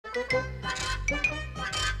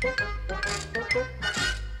Room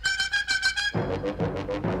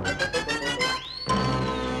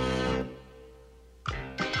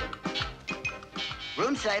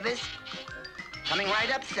service. Coming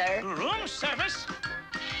right up, sir. Room service?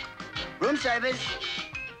 Room service.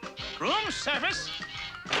 Room service?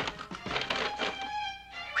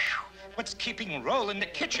 What's keeping Roll in the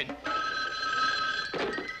kitchen?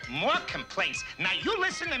 More complaints. Now you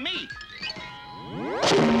listen to me.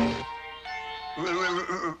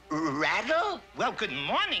 Rattle? Well, good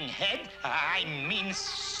morning, Head. I mean,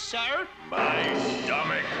 sir. My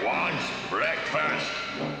stomach wants breakfast.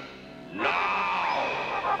 Now!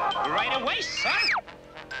 Right away, sir.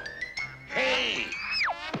 Hey!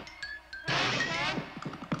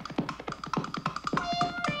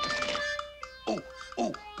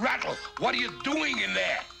 Oh, Rattle, what are you doing in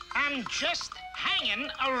there? I'm just hanging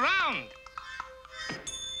around.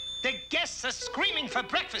 The guests are screaming for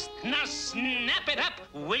breakfast. Now snap it up,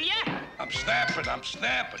 will ya? I'm snapping.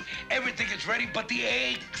 Everything is ready but the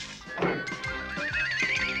eggs.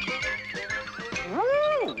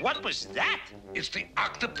 Ooh, what was that? It's the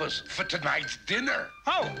octopus for tonight's dinner.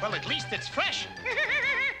 Oh, well, at least it's fresh.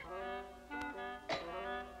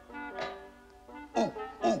 Oh,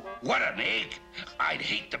 what an egg. I'd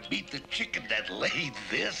hate to meet the chicken that laid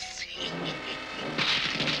this.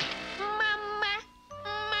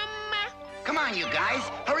 Come on, you guys.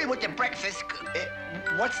 Hurry with the breakfast.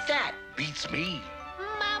 What's that? Beats me.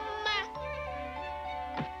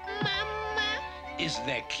 Isn't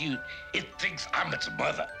that cute? It thinks I'm its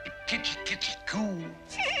mother. Kitchy, cool.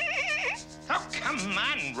 Oh, come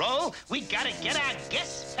on, Roll. We gotta get our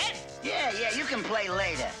guests fed. Yeah, you can play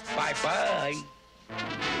later. Bye-bye.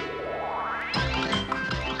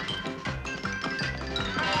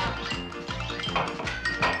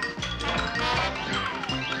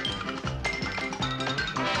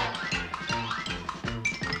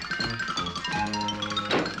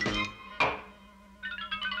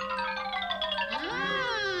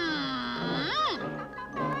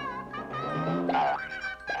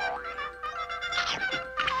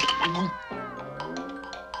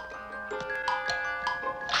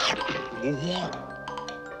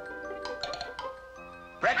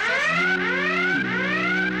 Breakfast.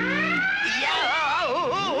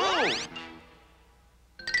 Yo!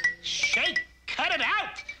 Shake, cut it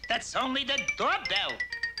out. That's only the doorbell.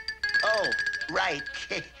 Oh, right.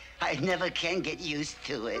 I never can get used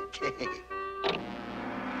to it.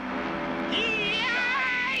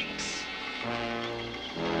 Yikes!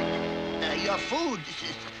 Your food,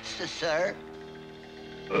 sir.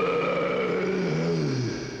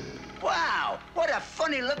 Wow, what a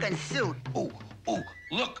funny-looking suit. Oh,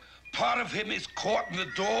 look, part of him is caught in the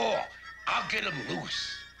door. I'll get him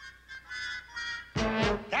loose.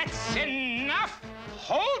 That's enough.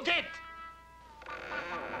 Hold it.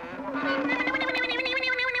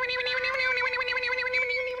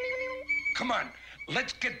 Come on,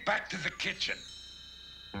 let's get back to the kitchen.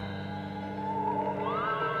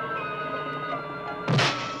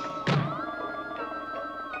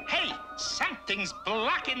 Hey, something's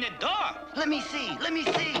blocking the door. Let me see.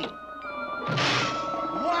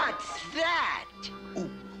 What's that?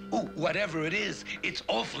 Oh, whatever it is, it's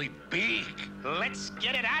awfully big. Let's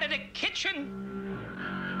get it out of the kitchen.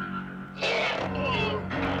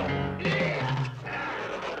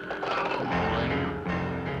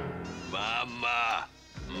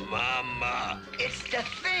 Mama. It's the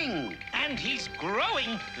thing. And he's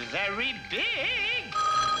growing very big.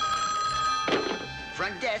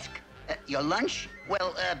 Front desk. Your lunch?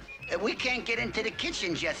 Well, we can't get into the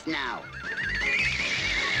kitchen just now.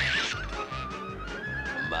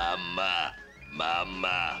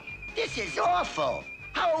 Mama. This is awful.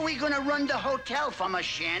 How are we gonna run the hotel from a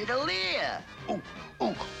chandelier?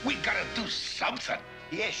 Oh, we gotta do something.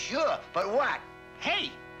 Yeah, sure, but what?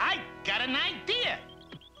 Hey, I got an idea.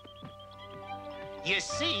 You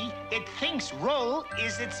see, it thinks Roll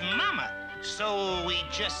is its mama. So we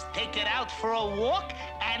just take it out for a walk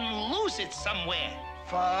and lose it somewhere.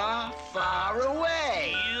 Far, far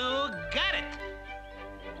away. You got it.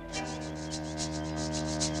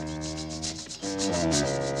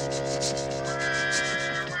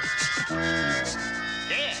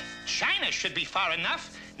 There, China should be far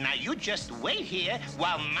enough. Now you just wait here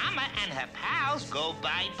while Mama and her pals go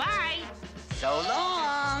bye-bye. So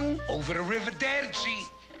long. Over the river Dancy.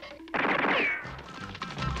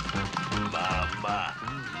 Mama.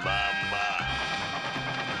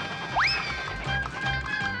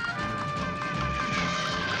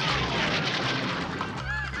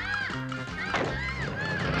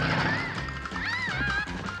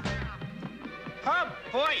 Oh,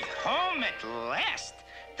 boy, home at last.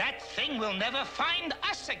 That thing gang will never find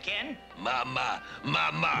us again. Mama,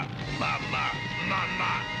 mama, mama,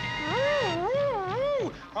 mama.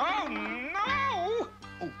 Oh,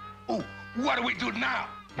 no! Oh, what do we do now?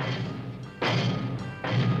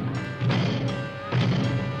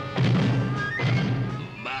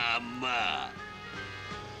 Mama.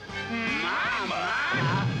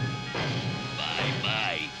 Mama!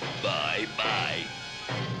 Bye-bye, bye-bye.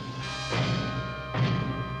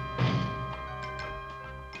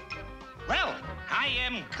 Well, I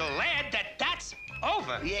am glad that that's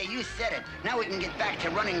over. Yeah, you said it. Now we can get back to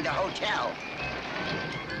running the hotel.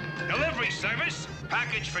 Delivery service,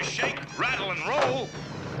 package for Shake, Rattle and Roll.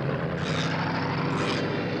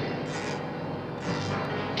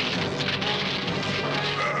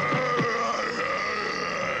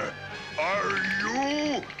 Are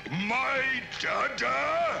you my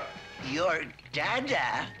dada? Your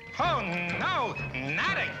dada? Oh, no,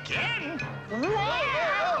 not again.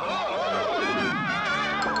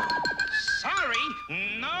 Sorry,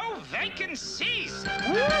 no vacancies.